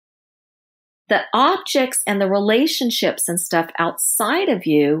the objects and the relationships and stuff outside of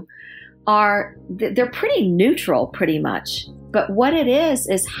you they're pretty neutral pretty much. But what it is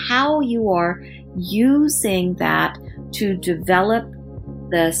how you are using that to develop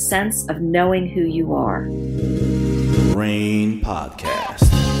the sense of knowing who you are. Rain Podcast.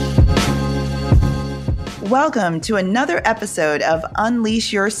 Welcome to another episode of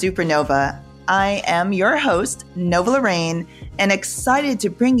Unleash Your Supernova. I am your host, Nova Lorraine, and excited to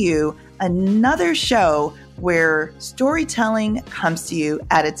bring you another show where storytelling comes to you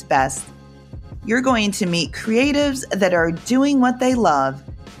at its best. You're going to meet creatives that are doing what they love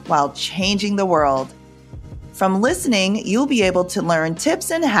while changing the world. From listening, you'll be able to learn tips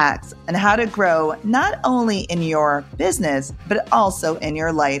and hacks on how to grow not only in your business, but also in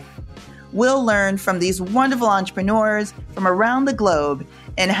your life. We'll learn from these wonderful entrepreneurs from around the globe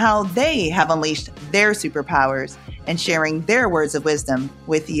and how they have unleashed their superpowers and sharing their words of wisdom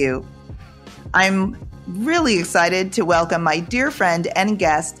with you. I'm really excited to welcome my dear friend and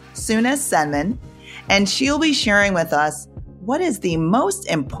guest, Suna Senman, and she'll be sharing with us what is the most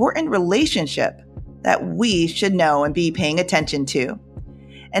important relationship that we should know and be paying attention to.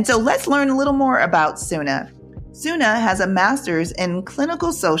 And so let's learn a little more about Suna. Suna has a master's in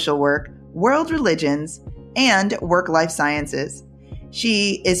clinical social work, world religions, and work-life sciences.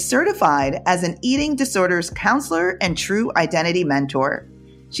 She is certified as an eating disorders counselor and true identity mentor.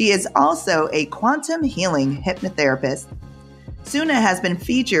 She is also a quantum healing hypnotherapist. Suna has been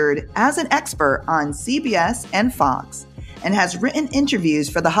featured as an expert on CBS and Fox and has written interviews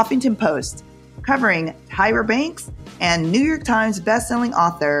for the Huffington Post, covering Tyra Banks and New York Times bestselling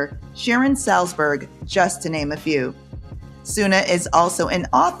author Sharon Salzberg, just to name a few. Suna is also an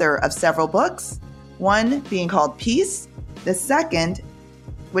author of several books, one being called Peace, the second,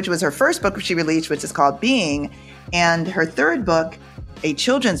 which was her first book she released, which is called Being, and her third book, a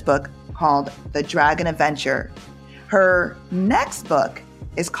children's book called The Dragon Adventure. Her next book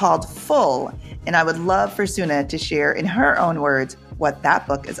is called Full, and I would love for Suna to share in her own words what that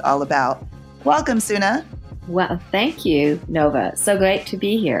book is all about. Welcome, Suna. Well, thank you, Nova. So great to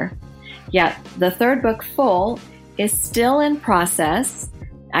be here. Yeah, the third book, Full, is still in process.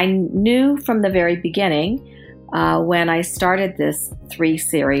 I knew from the very beginning when I started this 3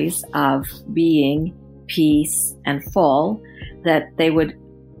 series of Being, Peace, and Full that they would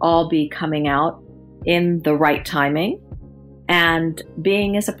all be coming out in the right timing. And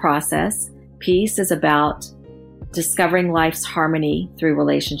Being is a process. Peace is about discovering life's harmony through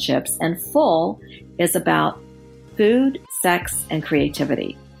relationships. And Full is about food, sex, and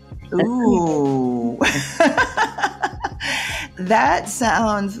creativity. Ooh. That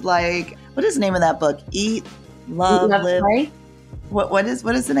sounds like, what is the name of that book? Eat, Love, Live. Pray? What is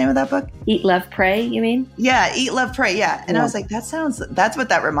the name of that book? Eat, Love, Pray, you mean? Yeah, Eat, Love, Pray. Yeah. And I was like, that's what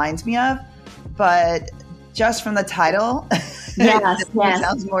that reminds me of. But just from the title, yes. It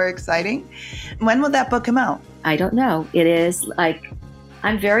sounds more exciting. When will that book come out? I don't know. It is like,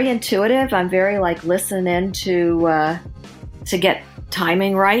 I'm very intuitive. I'm very like listening to get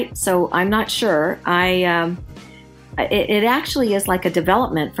timing right. So I'm not sure. It actually is like a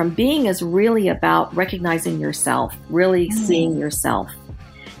development from Being is really about recognizing yourself, really seeing yourself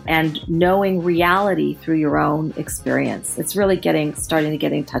and knowing reality through your own experience. It's really starting to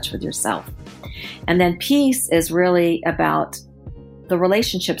get in touch with yourself. And then Peace is really about the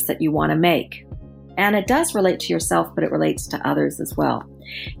relationships that you want to make. And it does relate to yourself, but it relates to others as well.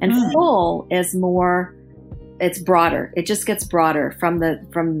 And Full is more, it's broader. It just gets broader from the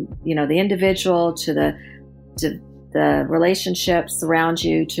individual to the relationships around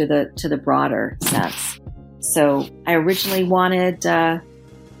you to the broader sense. So I originally wanted a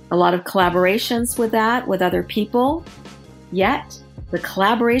lot of collaborations with other people, yet the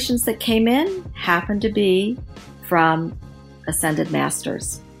collaborations that came in happened to be from Ascended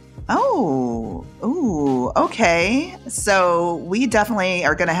Masters. Oh, ooh, okay. So we definitely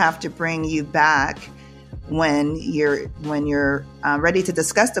are going to have to bring you back when you're ready to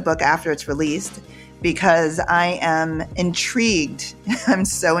discuss the book after it's released, because I am intrigued. I'm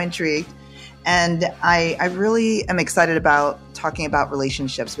so intrigued. And I really am excited about talking about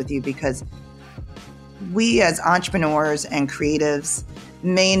relationships with you, because we as entrepreneurs and creatives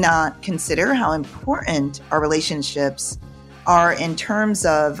may not consider how important our relationships are in terms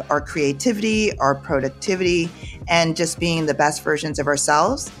of our creativity, our productivity, and just being the best versions of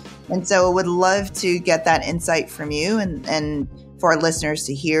ourselves. And so I would love to get that insight from you and for our listeners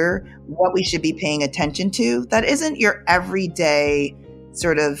to hear what we should be paying attention to. That isn't your everyday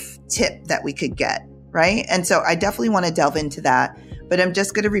sort of tip that we could get, right? And so I definitely want to delve into that. But I'm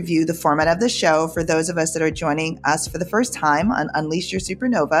just going to review the format of the show for those of us that are joining us for the first time on Unleash Your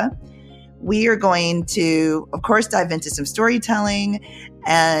Supernova. we are going to, of course, dive into some storytelling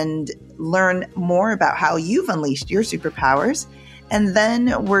and learn more about how you've unleashed your superpowers. And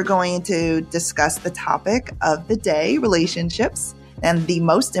then we're going to discuss the topic of the day, relationships, and the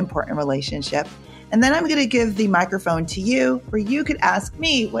most important relationship. And then I'm going to give the microphone to you where you could ask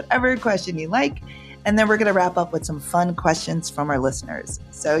me whatever question you like. And then we're going to wrap up with some fun questions from our listeners.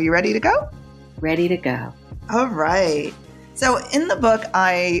 So you ready to go? Ready to go. All right. So in the book,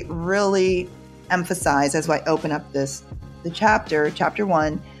 I really emphasize, as I open up the chapter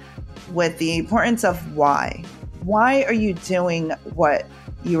 1, with the importance of why. Why are you doing what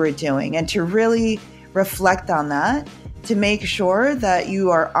you are doing? And to really reflect on that, to make sure that you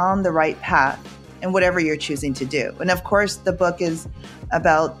are on the right path in whatever you're choosing to do. And of course, the book is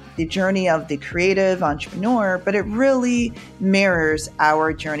about the journey of the creative entrepreneur, but it really mirrors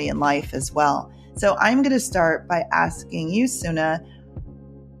our journey in life as well. So I'm going to start by asking you, Suna,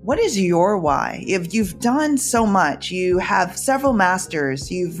 what is your why? If you've done so much, you have several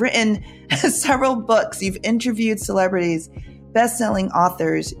masters, you've written several books, you've interviewed celebrities, best-selling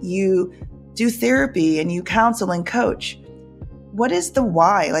authors, you do therapy and you counsel and coach. What is the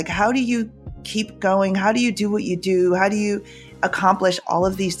why? Like, how do you keep going? How do you do what you do? How do you accomplish all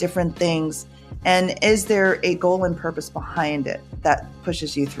of these different things? And is there a goal and purpose behind it that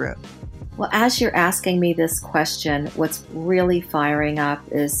pushes you through? Well, as you're asking me this question, what's really firing up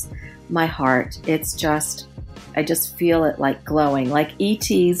is my heart. I just feel it like glowing, like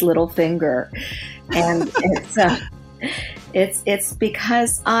E.T.'s little finger. And it's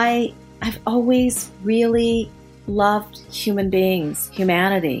because I've always really loved human beings,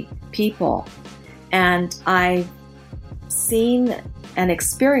 humanity, people. And I've seen and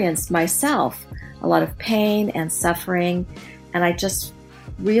experienced myself a lot of pain and suffering. And I just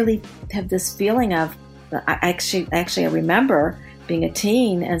really have this feeling of, I remember being a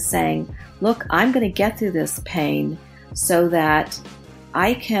teen and saying, look, I'm going to get through this pain so that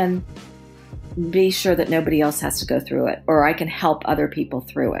I can be sure that nobody else has to go through it, or I can help other people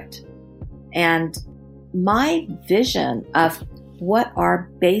through it. And my vision of what our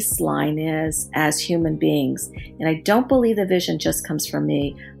baseline is as human beings, and I don't believe the vision just comes from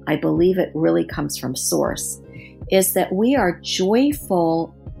me, I believe it really comes from Source, is that we are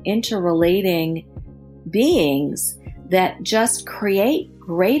joyful, interrelating beings that just create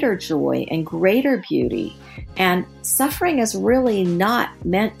greater joy and greater beauty. And suffering is really not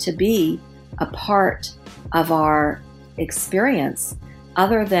meant to be a part of our experience,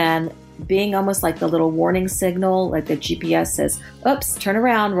 other than being almost like the little warning signal, like the GPS says, oops, turn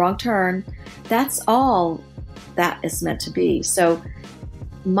around, wrong turn. That's all that is meant to be. So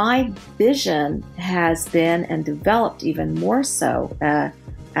my vision has been, and developed even more so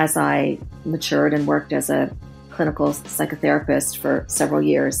as I matured and worked as a clinical psychotherapist for several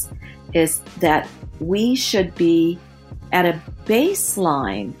years, is that we should be at a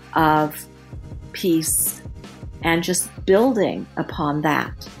baseline of peace and just building upon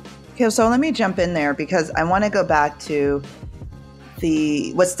that. Okay, so let me jump in there because I want to go back to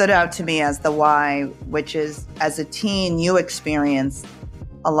what stood out to me as the why, which is, as a teen, you experienced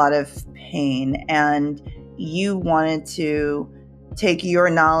a lot of pain and you wanted to take your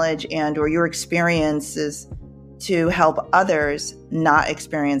knowledge and or your experiences to help others not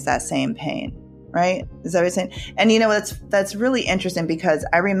experience that same pain, right? Is that what you're saying? And that's really interesting because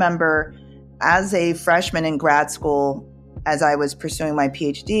I remember as a freshman in grad school, as I was pursuing my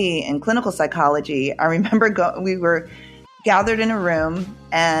PhD in clinical psychology, I remember we were gathered in a room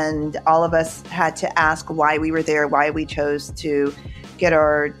and all of us had to ask why we were there, why we chose to get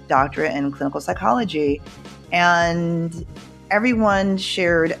our doctorate in clinical psychology. And everyone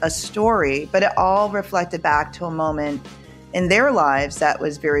shared a story, but it all reflected back to a moment in their lives that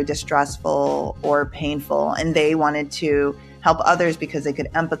was very distressful or painful. And they wanted to help others because they could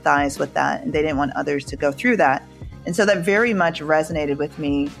empathize with that. And they didn't want others to go through that. And so that very much resonated with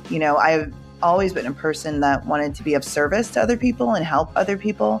me. I've always been a person that wanted to be of service to other people and help other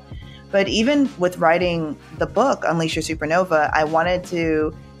people. But even with writing the book, Unleash Your Supernova, I wanted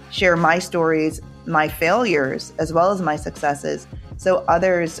to share my stories, my failures, as well as my successes, so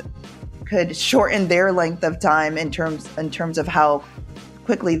others could shorten their length of time in terms of how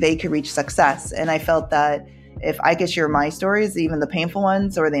quickly they could reach success. And I felt that if I could share my stories, even the painful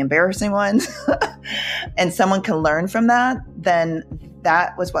ones or the embarrassing ones, and someone can learn from that, then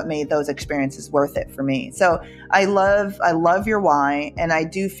that was what made those experiences worth it for me. So I love your why. And I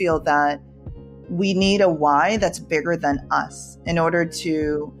do feel that we need a why that's bigger than us in order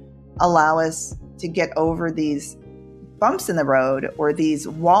to allow us to get over these bumps in the road or these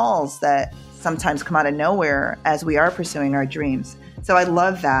walls that sometimes come out of nowhere as we are pursuing our dreams. So I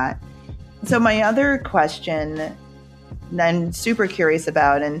love that. So my other question that I'm super curious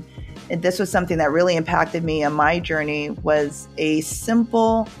about, and this was something that really impacted me on my journey, was a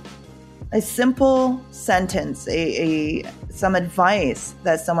simple sentence, some advice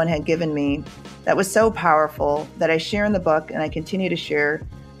that someone had given me that was so powerful that I share in the book and I continue to share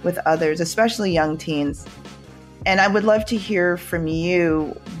with others, especially young teens. And I would love to hear from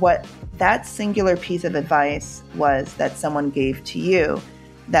you what that singular piece of advice was that someone gave to you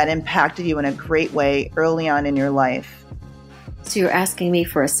that impacted you in a great way early on in your life. So you're asking me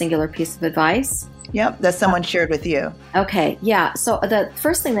for a singular piece of advice? Yep, that someone shared with you. Okay, yeah. So the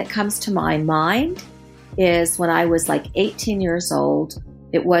first thing that comes to my mind is when I was like 18 years old.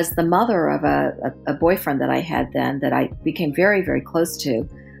 It was the mother of a boyfriend that I had then that I became very, very close to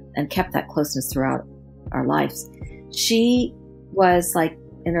and kept that closeness throughout our lives. She was like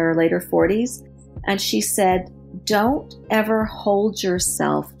in her later 40s, and she said, don't ever hold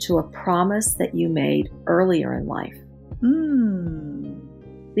yourself to a promise that you made earlier in life.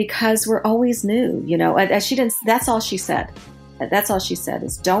 Because we're always new, you know. And she didn't. That's all she said. That's all she said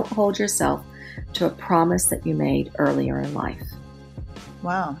is don't hold yourself to a promise that you made earlier in life.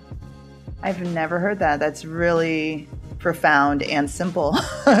 Wow. I've never heard that. That's really profound and simple.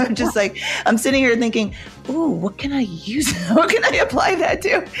 Just like I'm sitting here thinking, ooh, what can I use? What can I apply that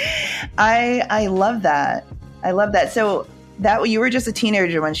to? I love that. I love that. So that you were just a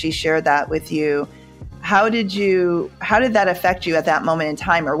teenager when she shared that with you. How did that affect you at that moment in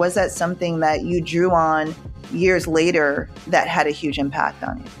time? Or was that something that you drew on years later that had a huge impact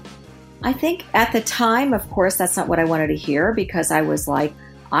on you? I think at the time, of course, that's not what I wanted to hear, because I was like,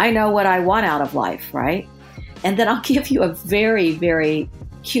 I know what I want out of life, right? And then I'll give you a very, very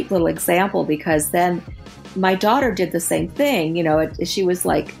cute little example, because then my daughter did the same thing. You know, she was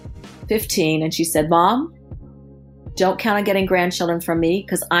like 15 and she said, Mom, don't count on getting grandchildren from me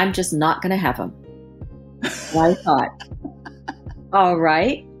because I'm just not going to have them. And I thought, all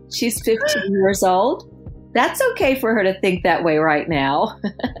right, she's 15 years old. That's okay for her to think that way right now.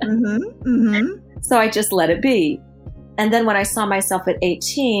 So I just let it be. And then when I saw myself at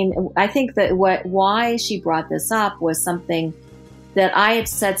 18, I think that why she brought this up was something that I had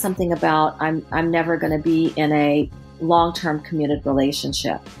said something about. I'm never going to be in a long-term committed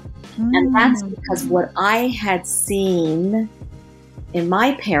relationship. And that's because what I had seen in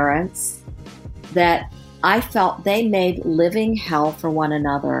my parents, that I felt they made living hell for one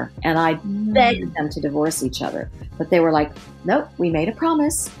another, and I begged them to divorce each other. But they were like, nope, we made a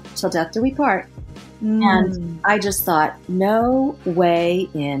promise, till death do we part. And I just thought, no way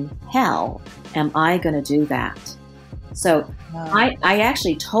in hell am I going to do that. So I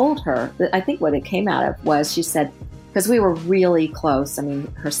actually told her, that I think what it came out of was, she said, because we were really close, I mean,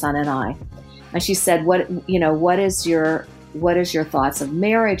 her son and I, and she said, what is your thoughts of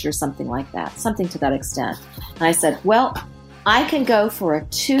marriage or something like that, something to that extent. And I said, well, I can go for a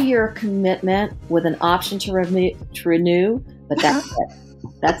 2-year commitment with an option to renew, but that's it.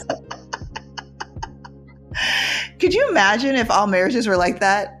 That's it. Could you imagine if all marriages were like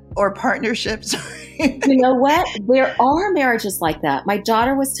that, or partnerships? You know what? There are marriages like that. My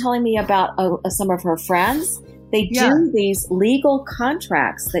daughter was telling me about some of her friends. They do these legal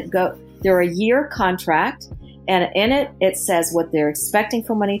contracts that go, they're a year contract. And in it, it says what they're expecting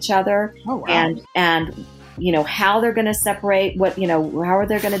from each other, and you know, how they're going to separate, how are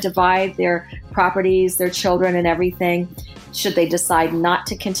they going to divide their properties, their children, and everything. Should they decide not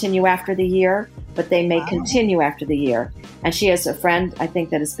to continue after the year, but they may continue after the year. And she has a friend, I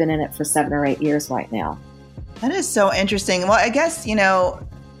think, that has been in it for 7 or 8 years right now. That is so interesting. Well, I guess,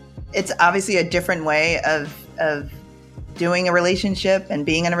 it's obviously a different way of doing a relationship and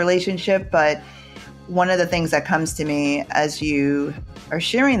being in a relationship, but one of the things that comes to me as you are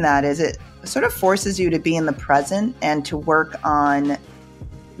sharing that is it sort of forces you to be in the present and to work on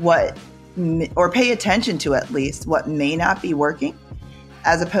or pay attention to at least what may not be working,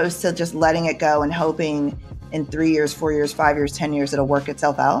 as opposed to just letting it go and hoping in 3 years, 4 years, 5 years, 10 years, it'll work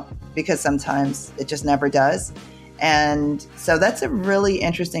itself out, because sometimes it just never does. And so that's a really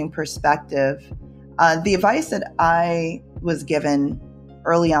interesting perspective. The advice that I was given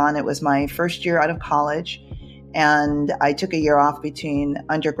early on, it was my first year out of college, and I took a year off between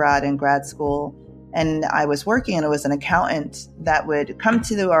undergrad and grad school, and I was working, and it was an accountant that would come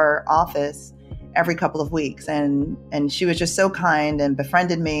to our office every couple of weeks, and she was just so kind and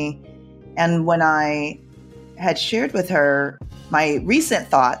befriended me. And when I had shared with her my recent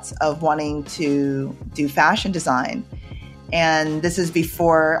thoughts of wanting to do fashion design, and this is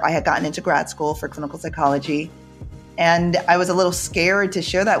before I had gotten into grad school for clinical psychology, and I was a little scared to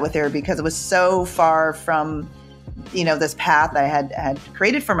share that with her because it was so far from this path I had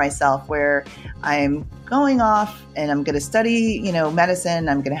created for myself where I'm going off and I'm going to study, medicine.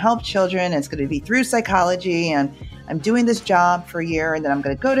 I'm going to help children. And it's going to be through psychology, and I'm doing this job for a year, and then I'm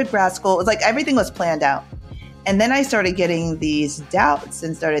going to go to grad school. It was like everything was planned out. And then I started getting these doubts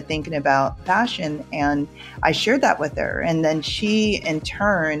and started thinking about fashion, and I shared that with her. And then she, in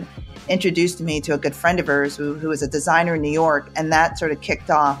turn, introduced me to a good friend of hers who was a designer in New York, and that sort of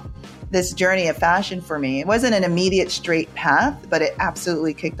kicked off this journey of fashion for me. It wasn't an immediate straight path, but it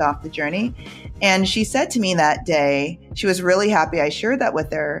absolutely kicked off the journey. And she said to me that day, she was really happy I shared that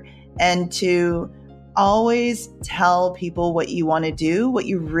with her, and to always tell people what you want to do, what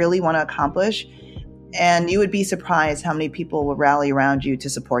you really want to accomplish. And you would be surprised how many people will rally around you to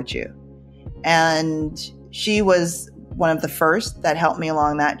support you. And she was one of the first that helped me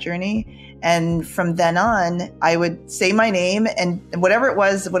along that journey. And from then on, I would say my name, and whatever it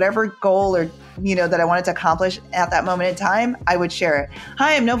was, whatever goal or, that I wanted to accomplish at that moment in time, I would share it.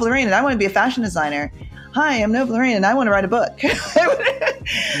 Hi, I'm Nova Lorraine, and I want to be a fashion designer. Hi, I'm Nova Lorraine, and I want to write a book.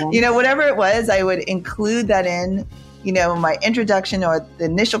 Whatever it was, I would include that in, my introduction or the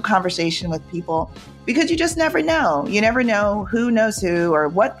initial conversation with people, because you just never know. You never know who knows who or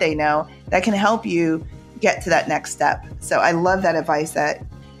what they know that can help you get to that next step. So I love that advice that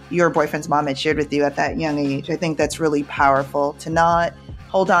your boyfriend's mom had shared with you at that young age. I think that's really powerful, to not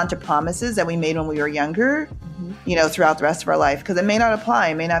hold on to promises that we made when we were younger, throughout the rest of our life, because it may not apply,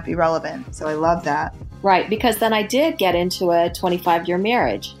 it may not be relevant. So I love that. Right. Because then I did get into a 25-year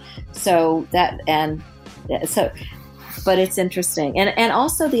marriage. But it's interesting. And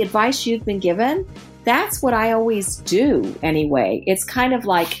also the advice you've been given, that's what I always do anyway. It's kind of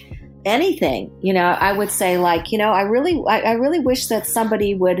like anything, I would say like, I really wish that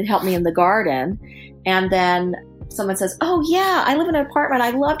somebody would help me in the garden. And then someone says, oh yeah, I live in an apartment.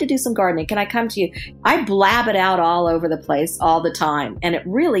 I'd love to do some gardening. Can I come to you? I blab it out all over the place all the time. And it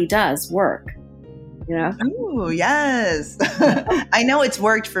really does work, Oh, yes. I know it's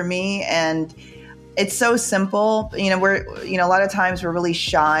worked for me, and it's so simple. We're, a lot of times we're really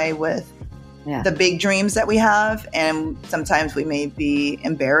shy with the big dreams that we have. And sometimes we may be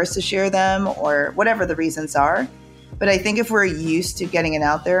embarrassed to share them or whatever the reasons are. But I think if we're used to getting it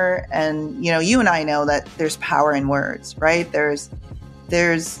out there, and, you and I know that there's power in words, right? There's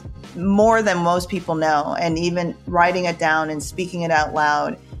more than most people know. And even writing it down and speaking it out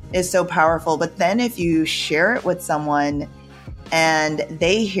loud is so powerful. But then if you share it with someone and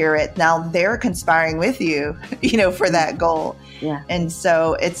they hear it, now they're conspiring with you, for that goal. Yeah. And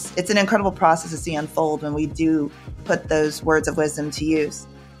so it's an incredible process to see unfold when we do put those words of wisdom to use.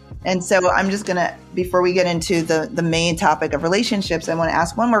 And so I'm just going to, before we get into the main topic of relationships, I want to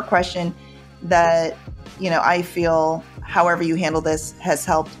ask one more question that, I feel however you handle this has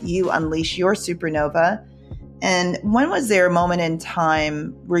helped you unleash your supernova. And when was there a moment in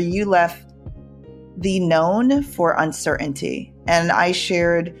time where you left the known for uncertainty? And I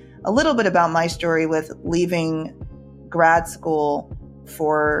shared a little bit about my story with leaving grad school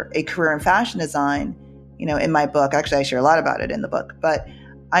for a career in fashion design, in my book. Actually, I share a lot about it in the book, but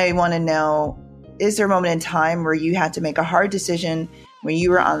I want to know, is there a moment in time where you had to make a hard decision when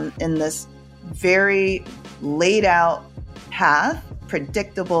you were in this very laid out path,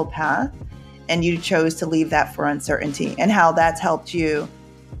 predictable path, and you chose to leave that for uncertainty, and how that's helped you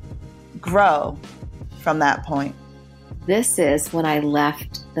grow from that point? This is when I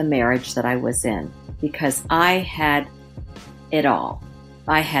left the marriage that I was in, because I had it all.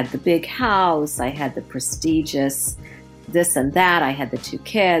 I had the big house, I had the prestigious this and that, I had the 2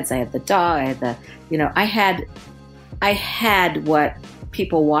 kids, I had the dog, I had the, I had what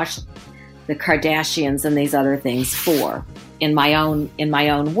people watch the Kardashians and these other things for in my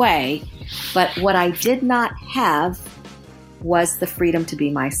own way. But what I did not have was the freedom to be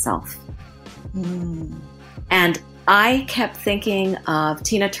myself. And I kept thinking of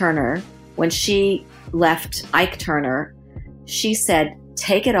Tina Turner when she left Ike Turner. She said,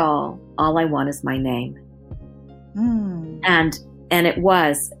 "Take it all I want is my name." And it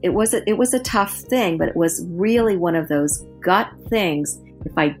was a tough thing, but it was really one of those gut things.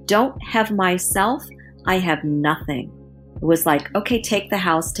 If I don't have myself, I have nothing. It was like, okay, take the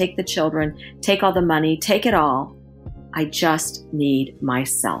house, take the children, take all the money, take it all. I just need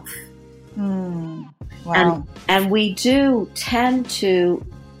myself. Wow. And we do tend to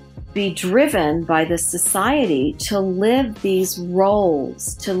be driven by the society to live these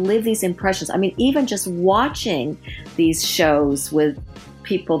roles, to live these impressions. I mean, even just watching these shows with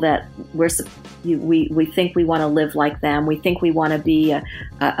people that we think we want to live like them. We think we want to be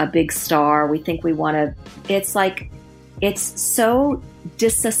a big star. We think we want to. It's like, it's so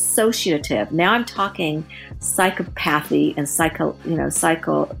disassociative. Now I'm talking psychopathy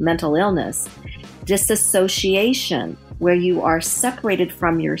and mental illness. Disassociation, where you are separated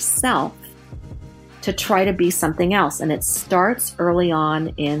from yourself to try to be something else. And it starts early on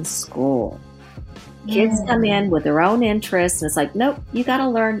in school. Kids come in with their own interests, and it's like, nope, you got to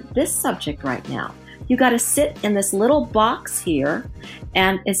learn this subject right now. You got to sit in this little box here,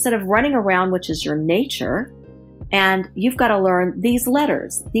 and instead of running around, which is your nature, and you've got to learn these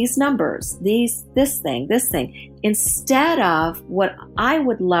letters, these numbers, this thing. Instead of what I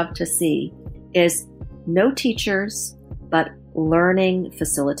would love to see is no teachers, but learning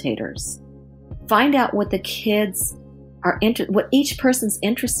facilitators. Find out what the kids are what each person's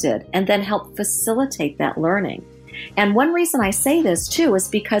interested, and then help facilitate that learning. And one reason I say this too is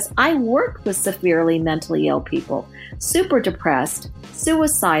because I work with severely mentally ill people, super depressed,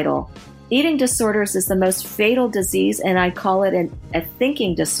 suicidal. Eating disorders is the most fatal disease, and I call it a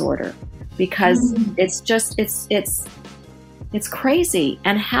thinking disorder because it's crazy.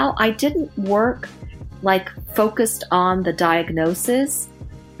 And how I didn't work like focused on the diagnosis.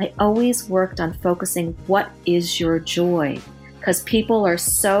 I always worked on focusing what is your joy, because people are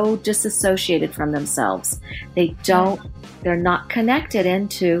so disassociated from themselves. They're not connected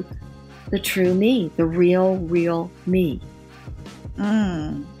into the true me, the real me.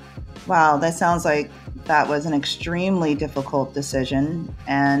 Wow, that sounds like that was an extremely difficult decision.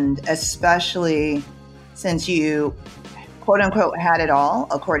 And especially since you, quote unquote, had it all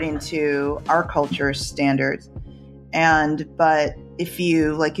according to our culture's standards. But if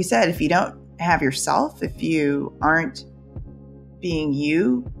you, like you said, if you don't have yourself, if you aren't being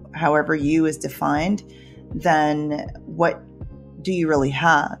you, however you is defined, then what do you really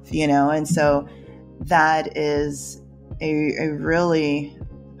have, And so that is a really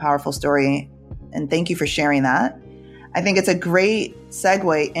powerful story. And thank you for sharing that. I think it's a great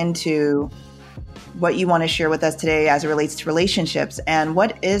segue into what you want to share with us today as it relates to relationships, and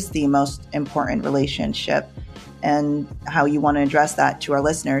what is the most important relationship, and how you want to address that to our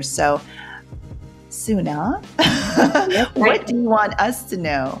listeners. So, Suna, what do you want us to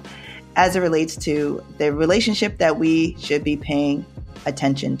know as it relates to the relationship that we should be paying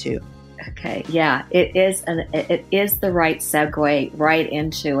attention to? Okay, yeah, it is the right segue right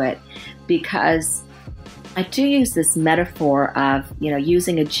into it, because I do use this metaphor of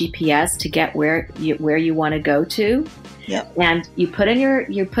using a GPS to get where you want to go to. Yep. And you put in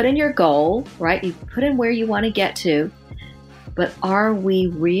your goal, right? You put in where you want to get to, but are we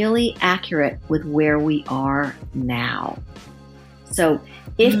really accurate with where we are now? So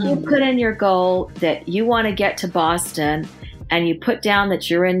if you put in your goal that you want to get to Boston, and you put down that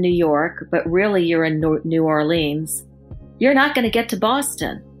you're in New York, but really you're in New Orleans, you're not going to get to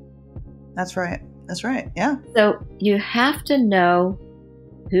Boston. That's right. Yeah. So you have to know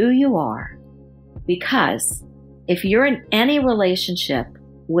who you are, because if you're in any relationship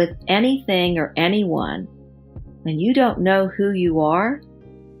with anything or anyone, and you don't know who you are,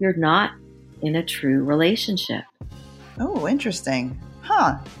 you're not in a true relationship. Oh, interesting.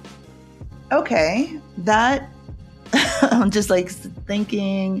 Huh. Okay. That, I'm just like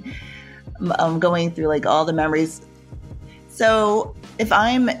thinking, I'm going through like all the memories. So if I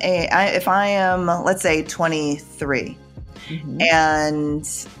am, let's say 23,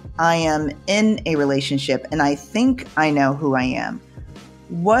 and I am in a relationship and I think I know who I am,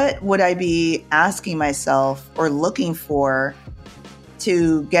 what would I be asking myself or looking for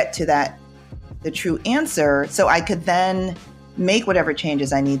to get to the true answer, so I could then make whatever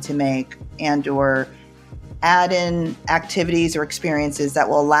changes I need to make, and or add in activities or experiences that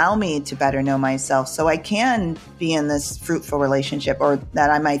will allow me to better know myself, so I can be in this fruitful relationship, or that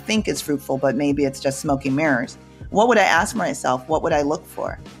I might think is fruitful, but maybe it's just smoke and mirrors. What would I ask myself? What would I look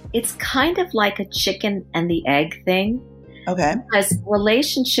for? It's kind of like a chicken and the egg thing. Okay. Because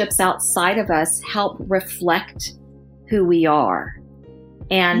relationships outside of us help reflect who we are.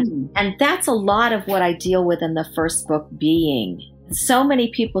 And that's a lot of what I deal with in the first book, Being. So many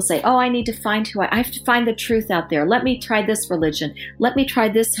people say, I need to find I have to find the truth out there. Let me try this religion. Let me try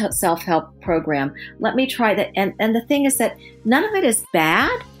this self-help program. Let me try that. And the thing is that none of it is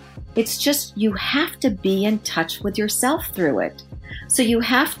bad. It's just you have to be in touch with yourself through it. So you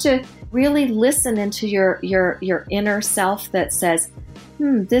have to really listen into your inner self that says,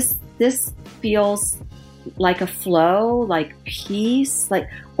 this feels like a flow, like peace,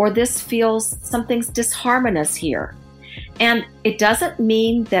 or this feels something's disharmonious here. And it doesn't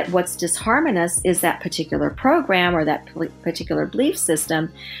mean that what's disharmonious is that particular program or that particular belief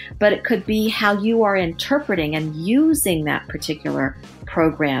system, but it could be how you are interpreting and using that particular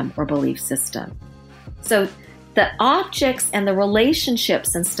program or belief system. So the objects and the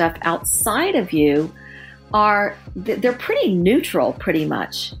relationships and stuff outside of you they're pretty neutral, pretty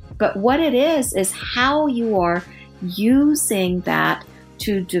much. But what it is how you are using that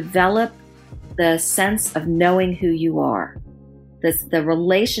to develop the sense of knowing who you are, the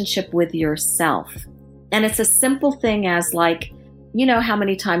relationship with yourself. And it's a simple thing as like, you know how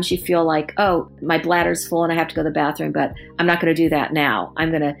many times you feel like, oh, my bladder's full and I have to go to the bathroom, but I'm not going to do that now.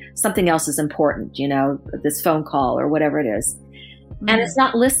 Something else is important, you know, this phone call or whatever it is. Mm-hmm. And it's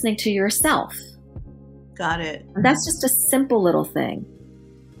not listening to yourself. Got it. And that's just a simple little thing.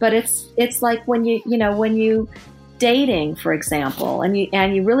 But it's like when you dating, for example, and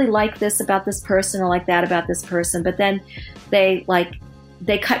you really like this about this person or like that about this person, but then they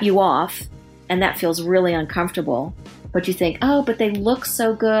cut you off and that feels really uncomfortable. But you think, oh, but they look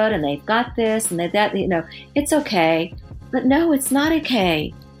so good and they've got this and that, you know, it's okay. But no, it's not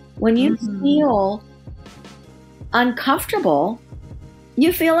okay. When you feel uncomfortable,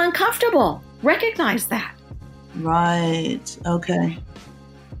 you feel uncomfortable. Recognize that. Right. Okay.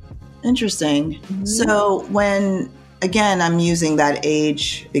 Interesting. Mm-hmm. So again, I'm using that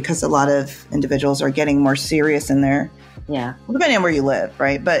age because a lot of individuals are getting more serious in their, depending on where you live,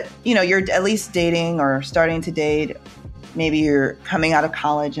 right? But, you know, you're at least dating or starting to date. Maybe you're coming out of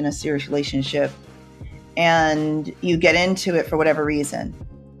college in a serious relationship and you get into it for whatever reason.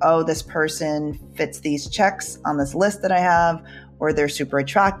 Oh, this person fits these checks on this list that I have, or they're super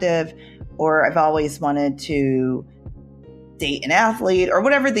attractive, or I've always wanted to date an athlete, or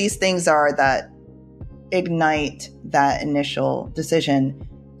whatever these things are that ignite that initial decision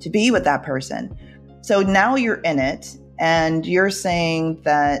to be with that person. So now you're in it and you're saying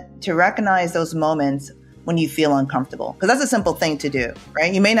that to recognize those moments when you feel uncomfortable, because that's a simple thing to do,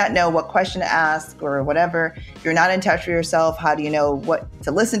 right? You may not know what question to ask or whatever. You're not in touch with yourself. How do you know what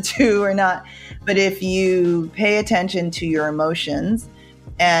to listen to or not? But if you pay attention to your emotions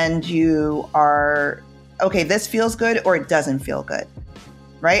and you are, okay, this feels good or it doesn't feel good,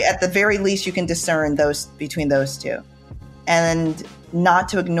 right? At the very least, you can discern between those two and not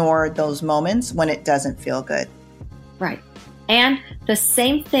to ignore those moments when it doesn't feel good. Right. And the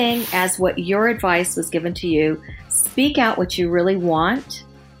same thing as what your advice was given to you, speak out what you really want.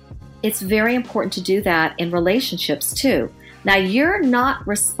 It's very important to do that in relationships too. Now, you're not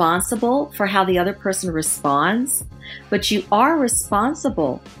responsible for how the other person responds, but you are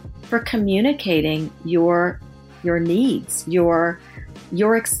responsible for communicating your needs, your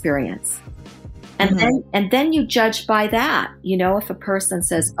experience. And then you judge by that. You know, if a person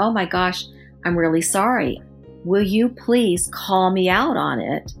says, "Oh my gosh, I'm really sorry. Will you please call me out on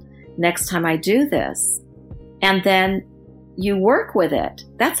it next time I do this?" And then you work with it.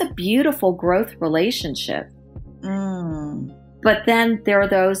 That's a beautiful growth relationship. But then there are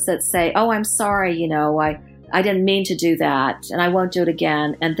those that say, "Oh, I'm sorry, you know, I didn't mean to do that and I won't do it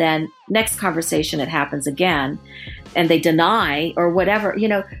again." And then next conversation, it happens again and they deny or whatever. You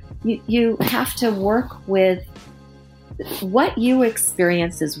know, you have to work with what you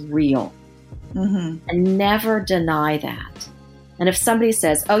experience is real. And never deny that. And if somebody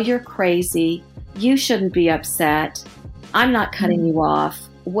says, "Oh, you're crazy, you shouldn't be upset, I'm not cutting you off,"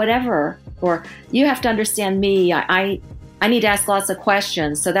 whatever, or "You have to understand me, I need to ask lots of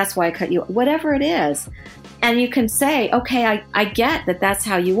questions, so that's why I cut you," whatever it is. And you can say, "Okay, I get that that's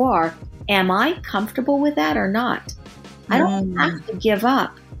how you are. Am I comfortable with that or not?" I don't have to give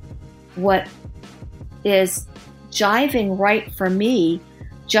up what is jiving right for me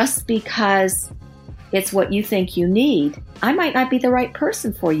just because it's what you think you need. I might not be the right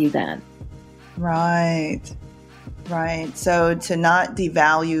person for you then. Right. So to not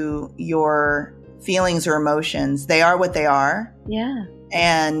devalue your feelings or emotions, they are what they are. Yeah.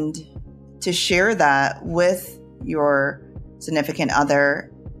 And to share that with your significant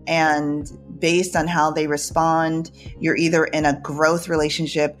other, and based on how they respond, you're either in a growth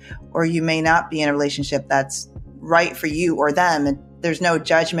relationship or you may not be in a relationship that's right for you or them. And there's no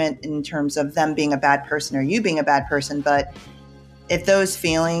judgment in terms of them being a bad person or you being a bad person. But if those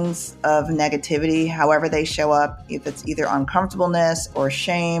feelings of negativity, however they show up, if it's either uncomfortableness or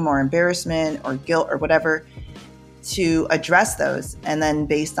shame or embarrassment or guilt or whatever, to address those. And then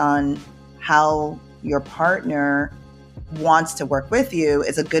based on how your partner wants to work with you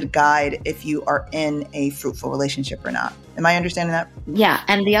is a good guide if you are in a fruitful relationship or not. Am I understanding that? Yeah.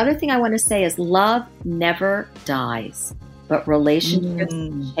 And the other thing I want to say is love never dies, but relationships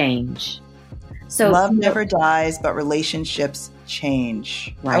change. So love never dies, but relationships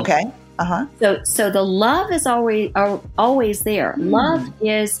change. Right. Okay. So the love is always there. Love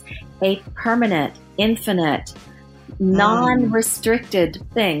is a permanent, infinite, non-restricted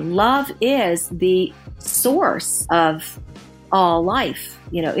thing. Love is the source of all life.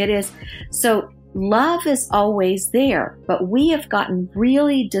 It is. So love is always there, but we have gotten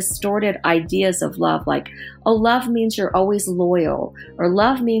really distorted ideas of love, like, oh, love means you're always loyal, or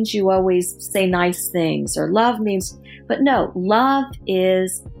love means you always say nice things, or love means, but no, love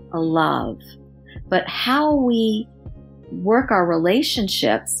is a love. But how we work our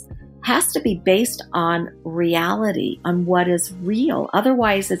relationships has to be based on reality, on what is real.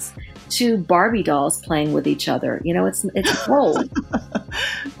 Otherwise, it's two Barbie dolls playing with each other. It's cold.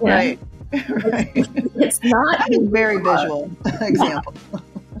 Right. Right. It's not a very visual example.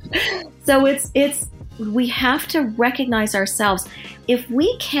 So we have to recognize ourselves. If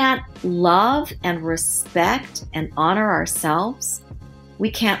we can't love and respect and honor ourselves,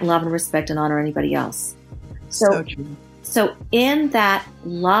 we can't love and respect and honor anybody else. So true. So in that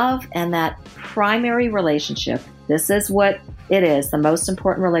love and that primary relationship, this is what it is, the most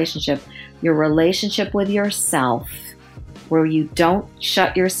important relationship, your relationship with yourself, where you don't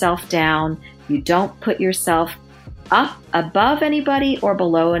shut yourself down, you don't put yourself up above anybody or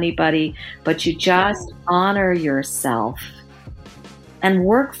below anybody, but you just honor yourself and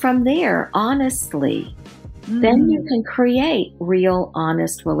work from there honestly. Then you can create real,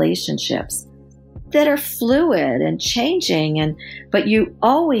 honest relationships that are fluid and changing, but you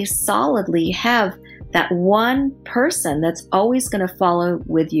always solidly have that one person that's always going to follow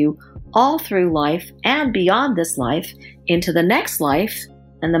with you all through life and beyond this life into the next life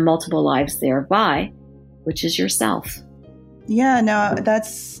and the multiple lives thereby, which is yourself. Yeah, no,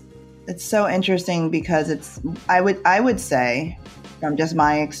 it's so interesting because I would say from just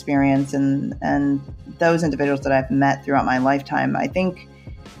my experience and those individuals that I've met throughout my lifetime, I think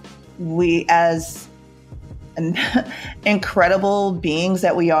we, as incredible beings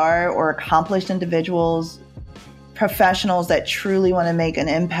that we are, or accomplished individuals, professionals that truly want to make an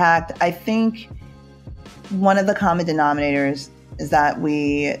impact, I think one of the common denominators is that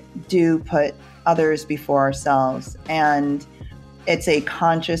we do put others before ourselves. And it's a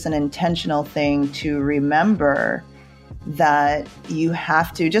conscious and intentional thing to remember that you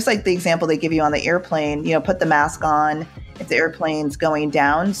have to, just like the example they give you on the airplane, put the mask on if the airplane's going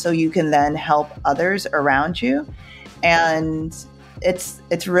down so you can then help others around you. And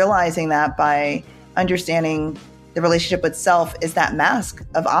it's realizing that by understanding the relationship with self is that mask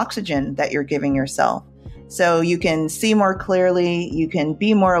of oxygen that you're giving yourself. So you can see more clearly, you can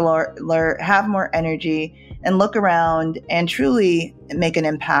be more alert, have more energy, and look around and truly make an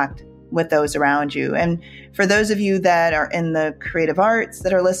impact with those around you. And for those of you that are in the creative arts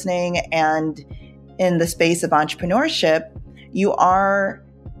that are listening and in the space of entrepreneurship, you are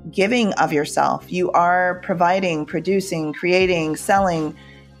giving of yourself. You are providing, producing, creating, selling,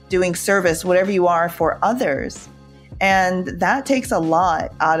 doing service, whatever you are for others. And that takes a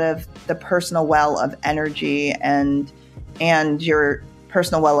lot out of the personal well of energy and your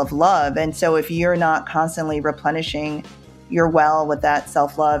personal well of love. And so if you're not constantly replenishing your well with that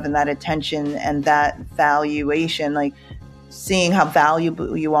self-love and that attention and that valuation, like seeing how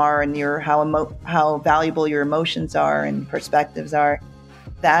valuable you are and how valuable your emotions are and perspectives are,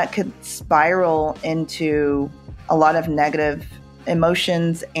 that could spiral into a lot of negative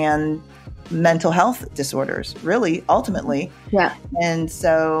emotions and mental health disorders, really, ultimately. Yeah. And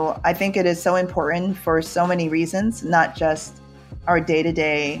so I think it is so important for so many reasons, not just our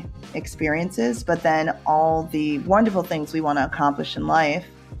day-to-day experiences, but then all the wonderful things we want to accomplish in life.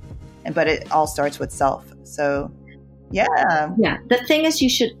 But it all starts with self. So, yeah. Yeah. The thing is, you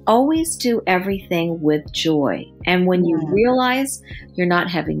should always do everything with joy. And when you realize you're not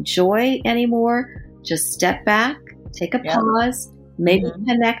having joy anymore, just step back, take a pause, maybe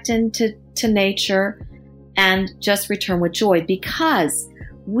connect into nature, and just return with joy, because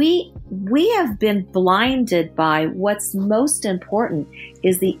we have been blinded by what's most important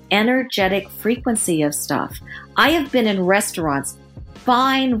is the energetic frequency of stuff. I have been in restaurants,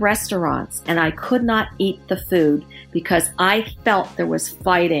 fine restaurants, and I could not eat the food because I felt there was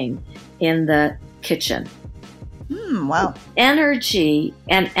fighting in the kitchen. Wow. Energy,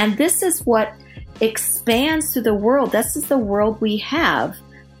 and this is what expands through the world. This is the world we have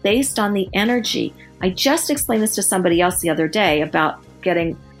based on the energy. I just explained this to somebody else the other day about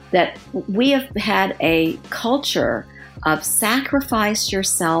getting that we have had a culture of sacrifice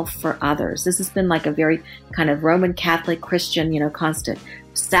yourself for others. This has been like a very kind of Roman Catholic Christian, constant.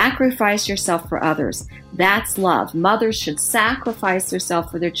 Sacrifice yourself for others. That's love. Mothers should sacrifice themselves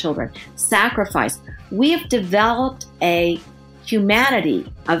for their children. Sacrifice. We have developed a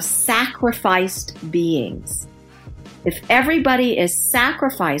humanity of sacrificed beings. If everybody is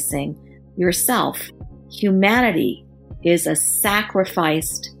sacrificing yourself, humanity is a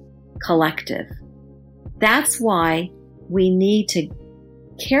sacrificed collective. That's why we need to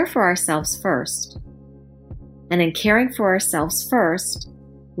care for ourselves first. And in caring for ourselves first,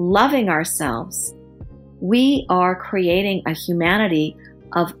 loving ourselves, we are creating a humanity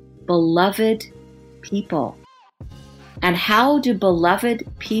of beloved people. And how do beloved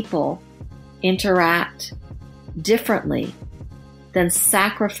people interact differently than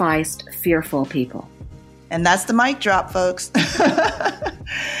sacrificed, fearful people? And that's the mic drop, folks.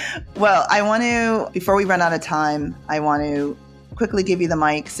 Well, I want to, before we run out of time, I want to quickly give you the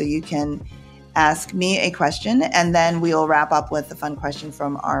mic so you can ask me a question, and then we'll wrap up with a fun question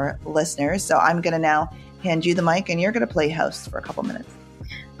from our listeners. So I'm going to now hand you the mic, and you're going to play host for a couple minutes.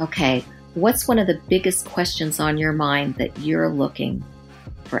 Okay. What's one of the biggest questions on your mind that you're looking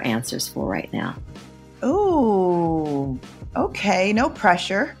for answers for right now? Oh, okay. No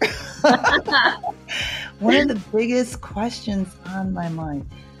pressure. One of the biggest questions on my mind.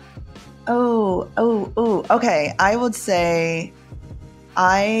 Okay. I would say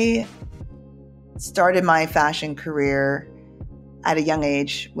I started my fashion career at a young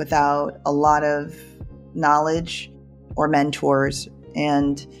age without a lot of knowledge or mentors.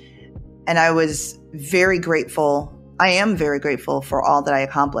 And I was very grateful. I am very grateful for all that I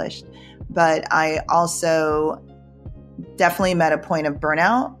accomplished. But I also definitely met a point of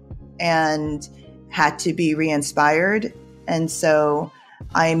burnout and had to be re-inspired. And so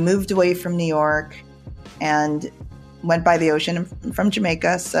I moved away from New York and went by the ocean. I'm from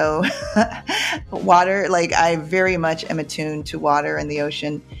Jamaica, so water, like I very much am attuned to water and the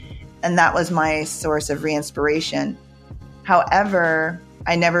ocean. And that was my source of re-inspiration. However,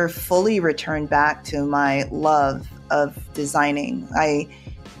 I never fully returned back to my love of designing. I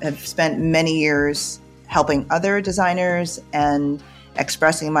have spent many years helping other designers and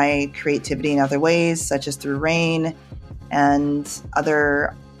expressing my creativity in other ways, such as through Rain and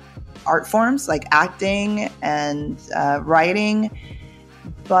other art forms like acting and writing,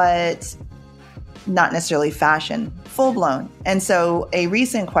 but not necessarily fashion, full blown. And so a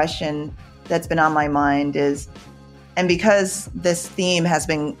recent question that's been on my mind is, and because this theme has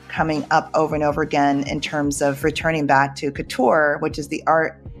been coming up over and over again in terms of returning back to couture, which is the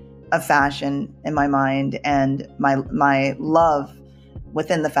art of fashion in my mind and my love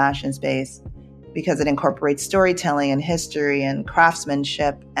within the fashion space, because it incorporates storytelling and history and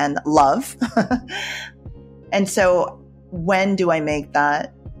craftsmanship and love. And so when do I make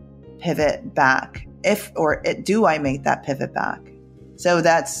that pivot back? Do I make that pivot back? So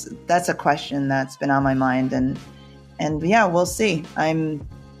that's a question that's been on my mind. And yeah, we'll see. I'm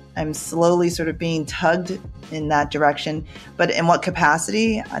slowly sort of being tugged in that direction, but in what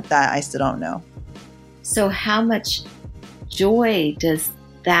capacity, that I still don't know. So how much joy does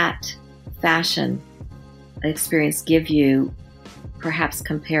that fashion experience give you, perhaps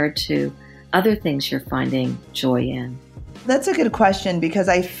compared to other things you're finding joy in? That's a good question, because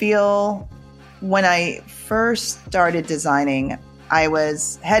I feel when I first started designing, I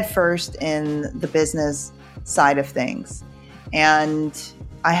was headfirst in the business side of things. And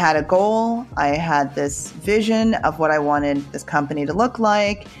I had a goal. I had this vision of what I wanted this company to look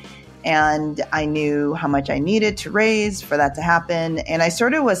like. And I knew how much I needed to raise for that to happen. And I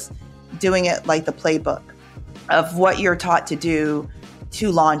sort of was doing it like the playbook of what you're taught to do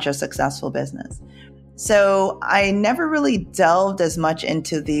to launch a successful business. So I never really delved as much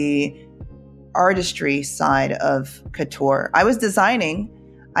into the artistry side of couture. I was designing,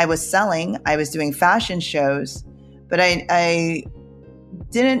 I was selling, I was doing fashion shows, but I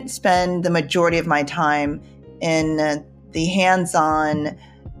didn't spend the majority of my time in the hands-on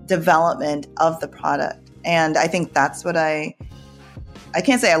development of the product. And I think that's what I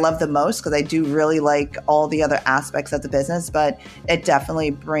can't say I love the most, because I do really like all the other aspects of the business, but it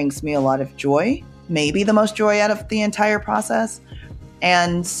definitely brings me a lot of joy, maybe the most joy out of the entire process.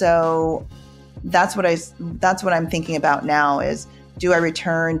 And so that's what I'm thinking about now is, do I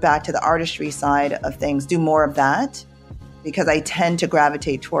return back to the artistry side of things, do more of that? Because I tend to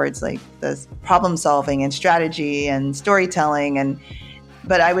gravitate towards like this problem solving and strategy and storytelling.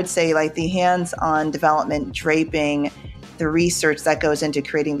 But I would say like the hands-on development, draping, the research that goes into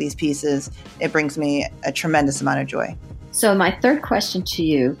creating these pieces, it brings me a tremendous amount of joy. So my third question to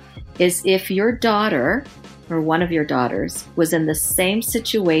you is, if your daughter or one of your daughters was in the same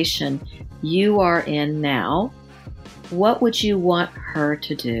situation you are in now, what would you want her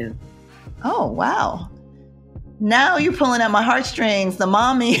to do? Oh, wow. Now you're pulling at my heartstrings, the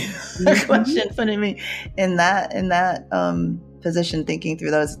mommy question, putting me in that position, thinking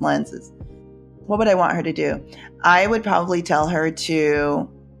through those lenses. What would I want her to do? I would probably tell her to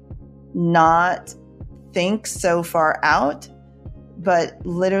not think so far out, but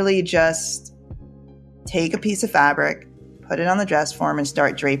literally just take a piece of fabric, put it on the dress form, and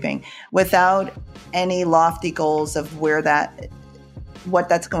start draping without any lofty goals of what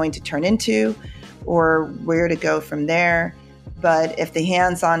that's going to turn into or where to go from there. But if the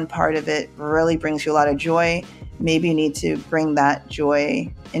hands-on part of it really brings you a lot of joy, maybe you need to bring that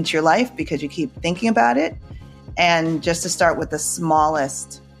joy into your life because you keep thinking about it. And just to start with the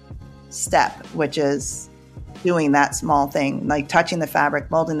smallest step, which is doing that small thing, like touching the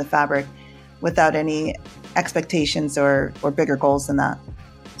fabric, molding the fabric without any expectations or bigger goals than that.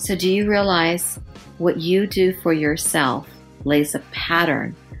 So do you realize what you do for yourself lays a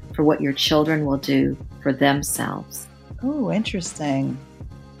pattern for what your children will do for themselves? Oh, interesting.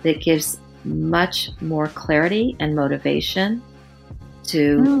 It gives much more clarity and motivation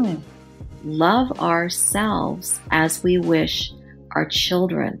to love ourselves as we wish our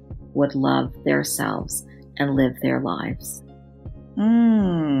children would love themselves and live their lives.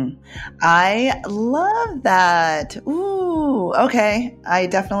 I love that. Ooh, okay. I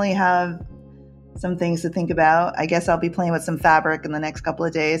definitely have some things to think about. I guess I'll be playing with some fabric in the next couple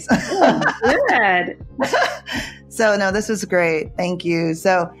of days. Good. So no, this was great. Thank you.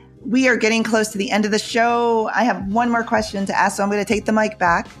 So we are getting close to the end of the show. I have one more question to ask, so I'm going to take the mic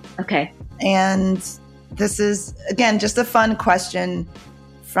back. Okay. And this is, again, just a fun question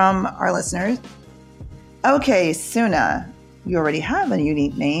from our listeners. Okay, Suna, you already have a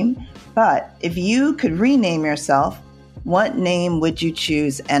unique name, but if you could rename yourself, what name would you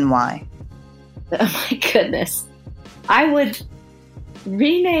choose and why? Oh my goodness. I would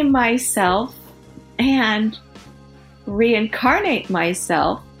rename myself and reincarnate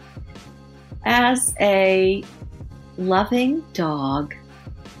myself as a loving dog,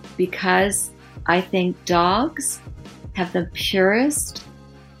 because I think dogs have the purest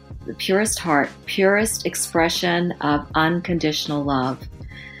heart, purest expression of unconditional love.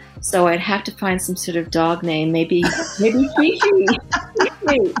 So I'd have to find some sort of dog name, maybe Fifi.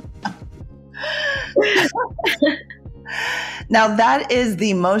 Now that is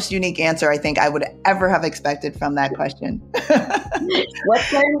the most unique answer I think I would ever have expected from that question.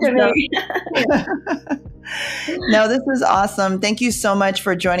 What's going to me? No, this was awesome. Thank you so much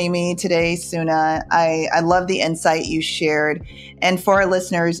for joining me today, Suna. I love the insight you shared. And for our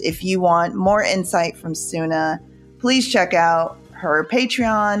listeners, if you want more insight from Suna, please check out her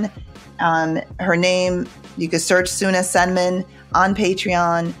Patreon. Her name, you can search Suna Senman on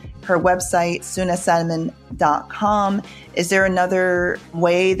Patreon. Her website, sunasenman.com. Is there another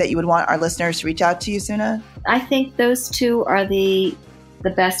way that you would want our listeners to reach out to you, Suna? I think those two are the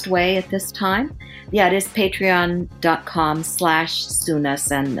best way at this time. Yeah, it is patreon.com/Suna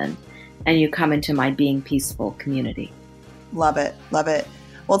Senman. And you come into my Being Peaceful community. Love it. Love it.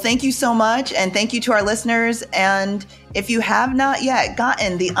 Well, thank you so much. And thank you to our listeners. And if you have not yet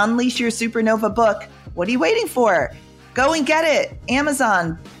gotten the Unleash Your Supernova book, what are you waiting for? Go and get it.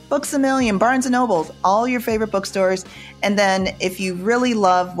 Amazon, Books A Million, Barnes & Nobles, all your favorite bookstores. And then if you really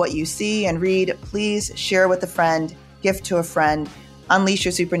love what you see and read, please share with a friend, gift to a friend. Unleash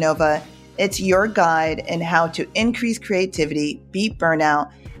Your Supernova. It's your guide in how to increase creativity, beat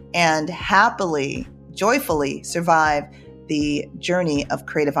burnout, and happily, joyfully survive the journey of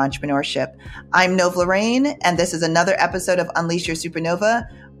creative entrepreneurship. I'm Nova Lorraine, and this is another episode of Unleash Your Supernova,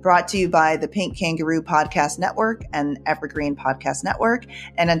 brought to you by the Pink Kangaroo Podcast Network and Evergreen Podcast Network.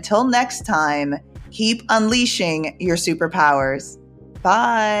 And until next time, keep unleashing your superpowers.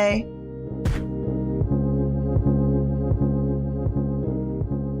 Bye.